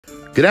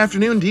Good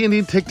afternoon,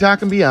 D&D,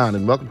 TikTok, and beyond,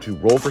 and welcome to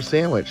Roll for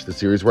Sandwich, the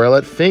series where I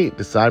let fate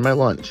decide my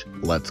lunch.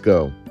 Let's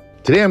go.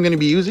 Today I'm going to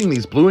be using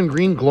these blue and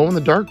green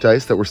glow-in-the-dark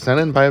dice that were sent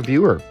in by a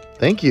viewer.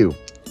 Thank you.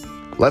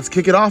 Let's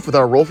kick it off with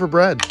our roll for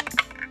bread.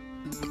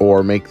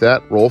 Or make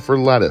that roll for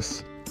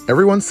lettuce.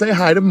 Everyone say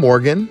hi to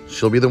Morgan.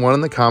 She'll be the one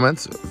in the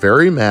comments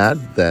very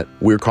mad that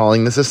we're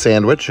calling this a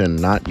sandwich and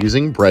not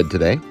using bread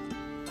today.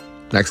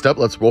 Next up,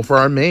 let's roll for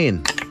our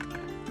main.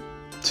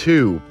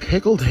 2,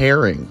 pickled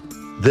herring.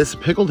 This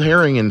pickled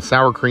herring in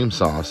sour cream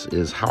sauce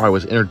is how I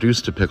was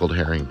introduced to pickled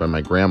herring by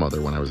my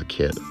grandmother when I was a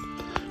kid.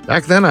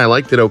 Back then I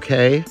liked it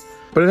okay,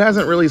 but it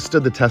hasn't really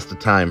stood the test of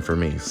time for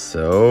me,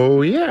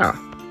 so yeah.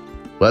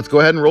 Let's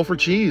go ahead and roll for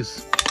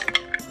cheese.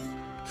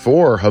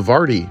 4,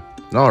 Havarti.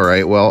 All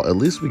right, well, at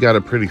least we got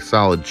a pretty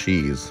solid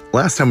cheese.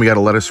 Last time we got a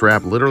lettuce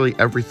wrap, literally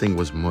everything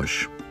was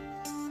mush.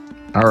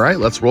 All right,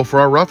 let's roll for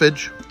our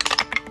roughage.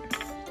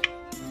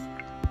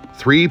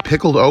 3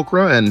 pickled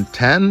okra and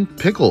 10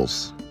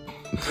 pickles.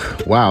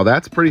 Wow,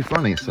 that's pretty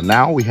funny. So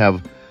now we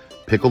have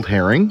pickled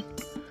herring,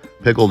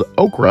 pickled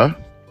okra,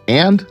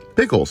 and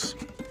pickles.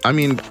 I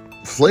mean,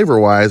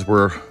 flavor-wise,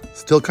 we're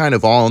still kind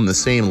of all in the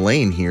same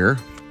lane here.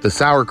 The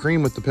sour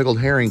cream with the pickled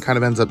herring kind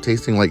of ends up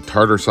tasting like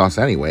tartar sauce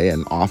anyway,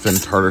 and often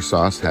tartar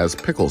sauce has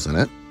pickles in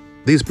it.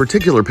 These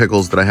particular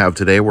pickles that I have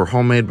today were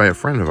homemade by a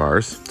friend of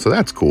ours, so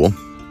that's cool.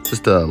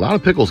 Just a lot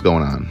of pickles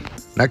going on.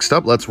 Next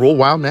up, let's roll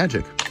wild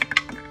magic.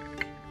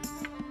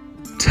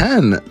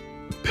 10,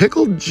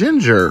 pickled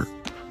ginger.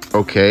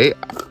 Okay,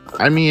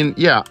 I mean,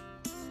 yeah,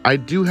 I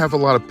do have a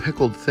lot of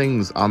pickled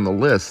things on the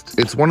list.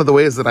 It's one of the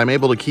ways that I'm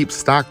able to keep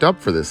stocked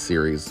up for this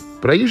series,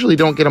 but I usually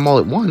don't get them all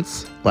at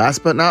once.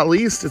 Last but not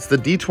least, it's the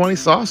D20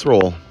 sauce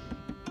roll.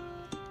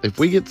 If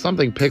we get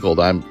something pickled,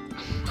 I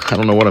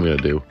don't know what I'm gonna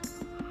do.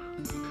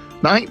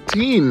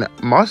 19,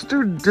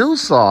 mustard dill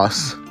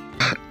sauce.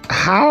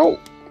 How?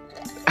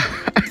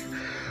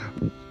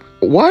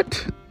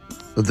 What?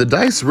 The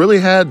dice really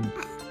had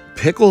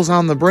pickles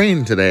on the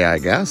brain today, I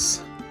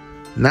guess.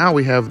 Now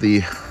we have the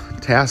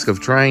task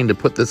of trying to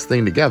put this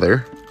thing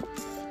together.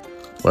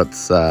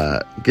 Let's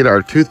get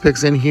our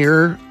toothpicks in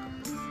here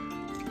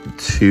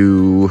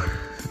to,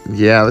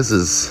 yeah, this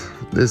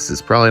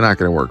is probably not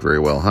going to work very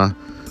well, huh?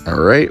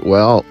 All right,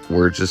 well,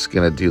 we're just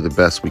going to do the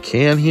best we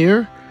can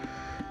here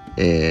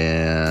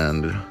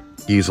and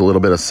use a little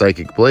bit of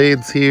psychic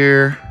blades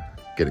here,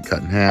 get it cut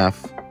in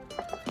half,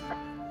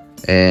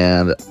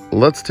 and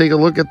let's take a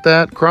look at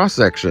that cross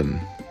section.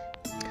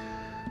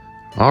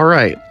 All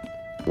right.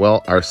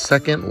 Well, our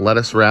second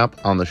lettuce wrap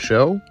on the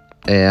show,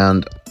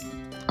 and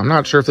I'm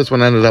not sure if this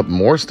one ended up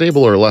more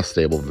stable or less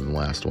stable than the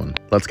last one.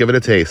 Let's give it a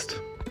taste.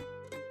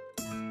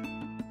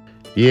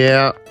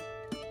 Yeah,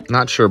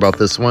 not sure about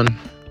this one.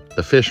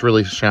 The fish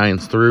really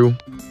shines through.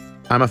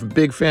 I'm a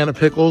big fan of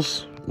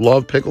pickles,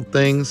 love pickled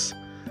things.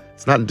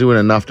 It's not doing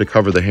enough to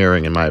cover the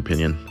herring, in my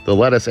opinion. The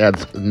lettuce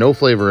adds no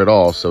flavor at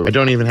all, so I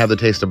don't even have the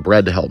taste of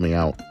bread to help me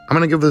out. I'm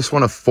gonna give this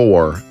one a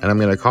 4, and I'm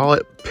gonna call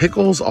it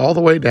pickles all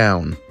the way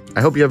down. I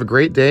hope you have a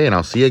great day, and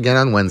I'll see you again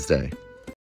on Wednesday.